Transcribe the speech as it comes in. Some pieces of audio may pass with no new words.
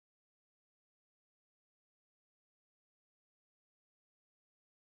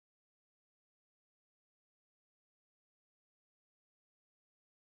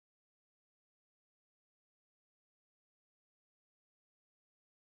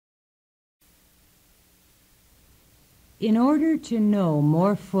In order to know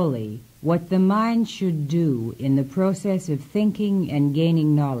more fully what the mind should do in the process of thinking and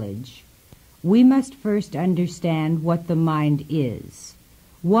gaining knowledge, we must first understand what the mind is.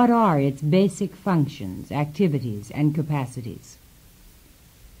 What are its basic functions, activities, and capacities?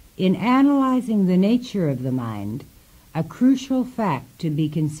 In analyzing the nature of the mind, a crucial fact to be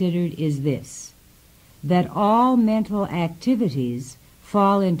considered is this, that all mental activities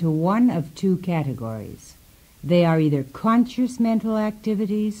fall into one of two categories. They are either conscious mental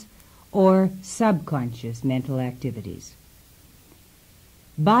activities or subconscious mental activities.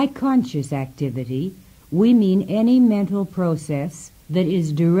 By conscious activity, we mean any mental process that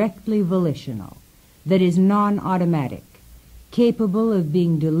is directly volitional, that is non-automatic, capable of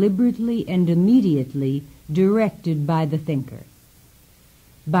being deliberately and immediately directed by the thinker.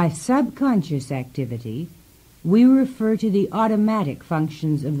 By subconscious activity, we refer to the automatic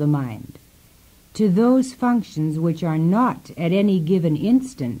functions of the mind, to those functions which are not at any given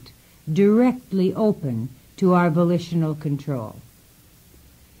instant directly open to our volitional control.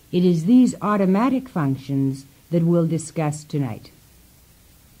 It is these automatic functions that we'll discuss tonight.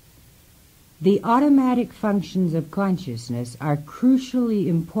 The automatic functions of consciousness are crucially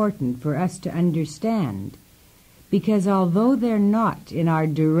important for us to understand because although they're not in our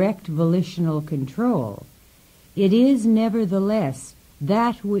direct volitional control, it is nevertheless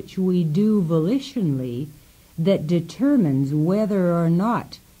that which we do volitionally that determines whether or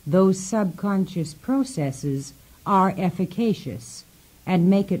not those subconscious processes are efficacious and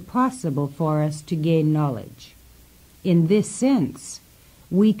make it possible for us to gain knowledge. In this sense,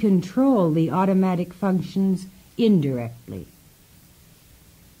 we control the automatic functions indirectly.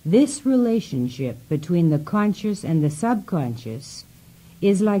 This relationship between the conscious and the subconscious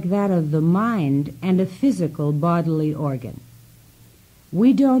is like that of the mind and a physical bodily organ.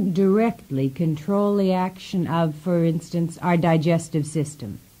 We don't directly control the action of, for instance, our digestive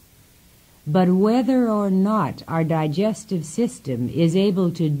system. But whether or not our digestive system is able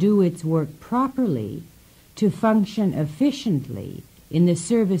to do its work properly, to function efficiently in the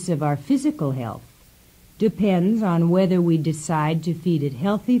service of our physical health, depends on whether we decide to feed it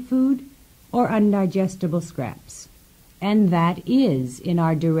healthy food or undigestible scraps, and that is in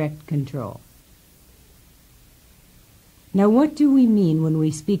our direct control. Now, what do we mean when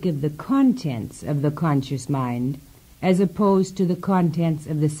we speak of the contents of the conscious mind as opposed to the contents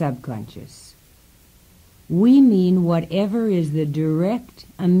of the subconscious? We mean whatever is the direct,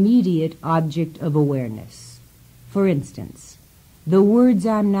 immediate object of awareness. For instance, the words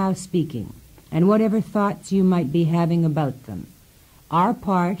I'm now speaking, and whatever thoughts you might be having about them, are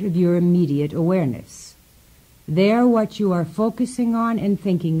part of your immediate awareness. They are what you are focusing on and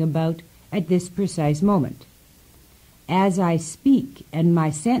thinking about at this precise moment. As I speak and my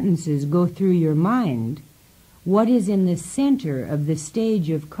sentences go through your mind, what is in the center of the stage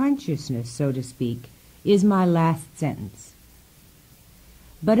of consciousness, so to speak, is my last sentence.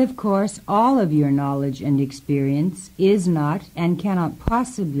 But of course, all of your knowledge and experience is not and cannot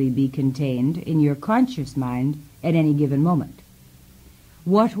possibly be contained in your conscious mind at any given moment.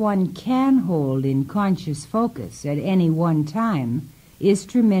 What one can hold in conscious focus at any one time is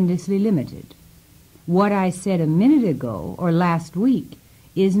tremendously limited. What I said a minute ago or last week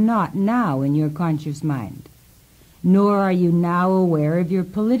is not now in your conscious mind, nor are you now aware of your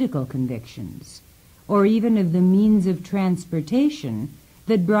political convictions, or even of the means of transportation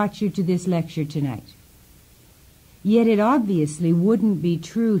that brought you to this lecture tonight. Yet it obviously wouldn't be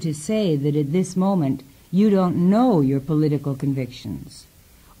true to say that at this moment you don't know your political convictions,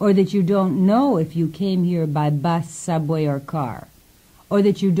 or that you don't know if you came here by bus, subway, or car, or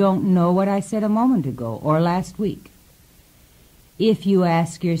that you don't know what I said a moment ago or last week. If you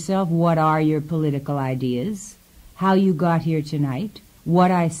ask yourself what are your political ideas, how you got here tonight, what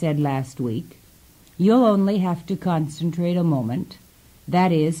I said last week, you'll only have to concentrate a moment,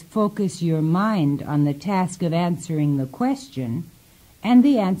 that is, focus your mind on the task of answering the question, and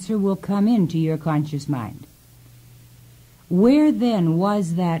the answer will come into your conscious mind. Where then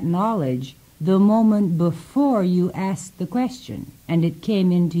was that knowledge the moment before you asked the question and it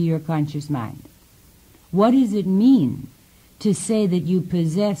came into your conscious mind? What does it mean to say that you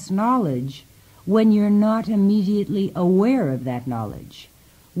possess knowledge when you're not immediately aware of that knowledge,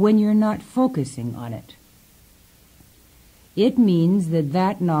 when you're not focusing on it? It means that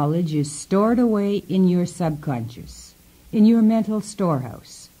that knowledge is stored away in your subconscious, in your mental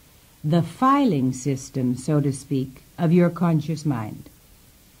storehouse, the filing system, so to speak, of your conscious mind.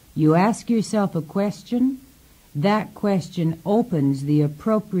 You ask yourself a question, that question opens the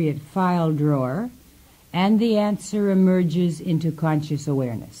appropriate file drawer, and the answer emerges into conscious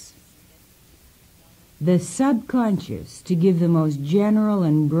awareness. The subconscious, to give the most general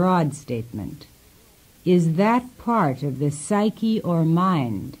and broad statement, is that part of the psyche or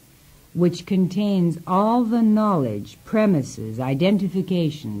mind which contains all the knowledge, premises,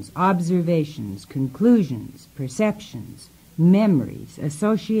 identifications, observations, conclusions, perceptions, memories,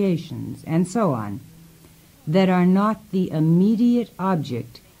 associations, and so on, that are not the immediate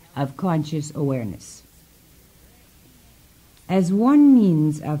object of conscious awareness. As one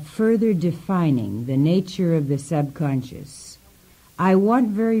means of further defining the nature of the subconscious, I want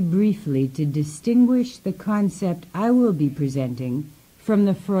very briefly to distinguish the concept I will be presenting from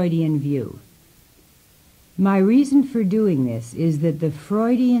the Freudian view. My reason for doing this is that the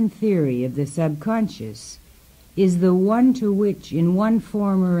Freudian theory of the subconscious is the one to which, in one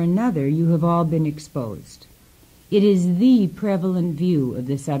form or another, you have all been exposed. It is the prevalent view of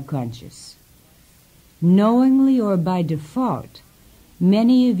the subconscious. Knowingly or by default,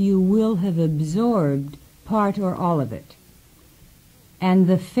 many of you will have absorbed part or all of it. And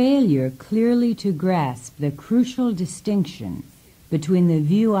the failure clearly to grasp the crucial distinction between the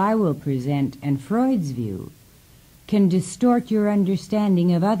view I will present and Freud's view can distort your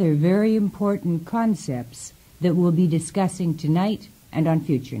understanding of other very important concepts that we'll be discussing tonight and on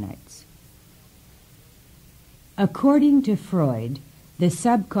future nights. According to Freud, the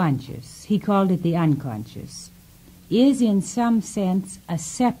subconscious, he called it the unconscious, is in some sense a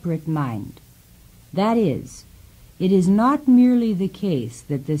separate mind. That is, it is not merely the case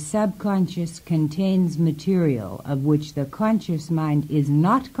that the subconscious contains material of which the conscious mind is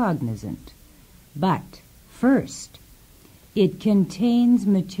not cognizant, but, first, it contains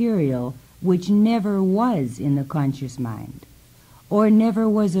material which never was in the conscious mind, or never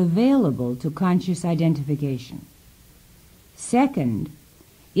was available to conscious identification. Second,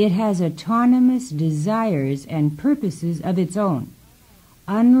 it has autonomous desires and purposes of its own,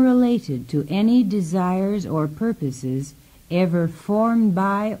 unrelated to any desires or purposes ever formed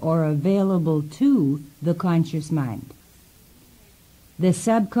by or available to the conscious mind. The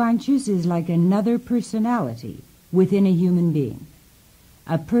subconscious is like another personality within a human being,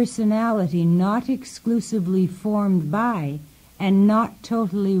 a personality not exclusively formed by and not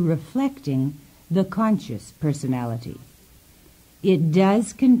totally reflecting the conscious personality. It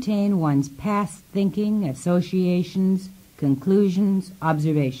does contain one's past thinking, associations, conclusions,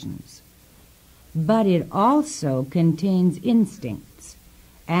 observations. But it also contains instincts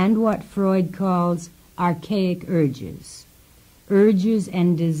and what Freud calls archaic urges, urges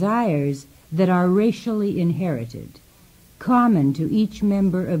and desires that are racially inherited, common to each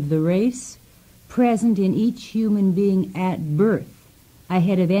member of the race, present in each human being at birth,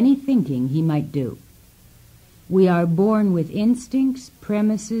 ahead of any thinking he might do. We are born with instincts,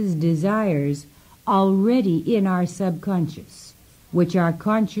 premises, desires already in our subconscious, which our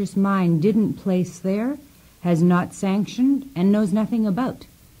conscious mind didn't place there, has not sanctioned, and knows nothing about,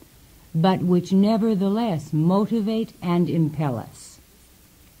 but which nevertheless motivate and impel us.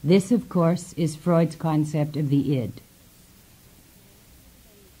 This, of course, is Freud's concept of the id.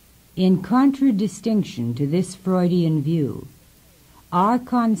 In contradistinction to this Freudian view, our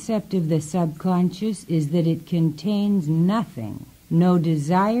concept of the subconscious is that it contains nothing, no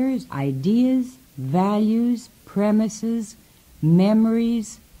desires, ideas, values, premises,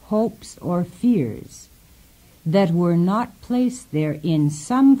 memories, hopes, or fears that were not placed there in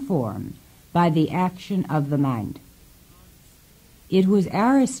some form by the action of the mind. It was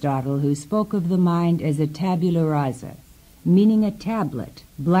Aristotle who spoke of the mind as a tabula rasa, meaning a tablet,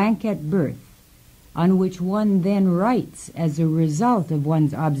 blank at birth, on which one then writes as a result of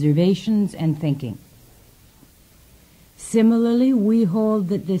one's observations and thinking. Similarly, we hold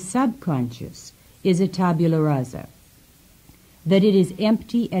that the subconscious is a tabula rasa, that it is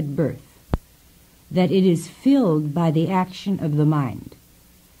empty at birth, that it is filled by the action of the mind,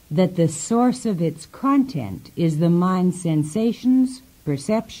 that the source of its content is the mind's sensations,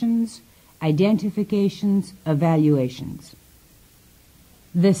 perceptions, identifications, evaluations.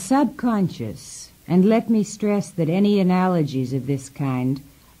 The subconscious, and let me stress that any analogies of this kind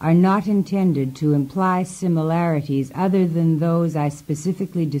are not intended to imply similarities other than those I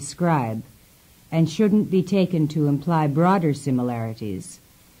specifically describe, and shouldn't be taken to imply broader similarities.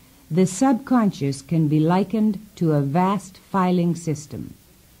 The subconscious can be likened to a vast filing system,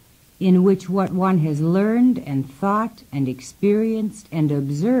 in which what one has learned and thought and experienced and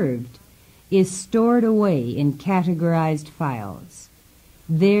observed is stored away in categorized files,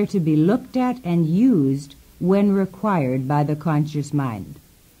 there to be looked at and used when required by the conscious mind.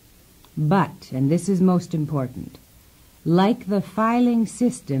 But, and this is most important, like the filing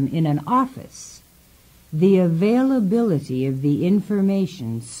system in an office, the availability of the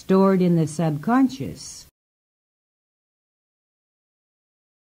information stored in the subconscious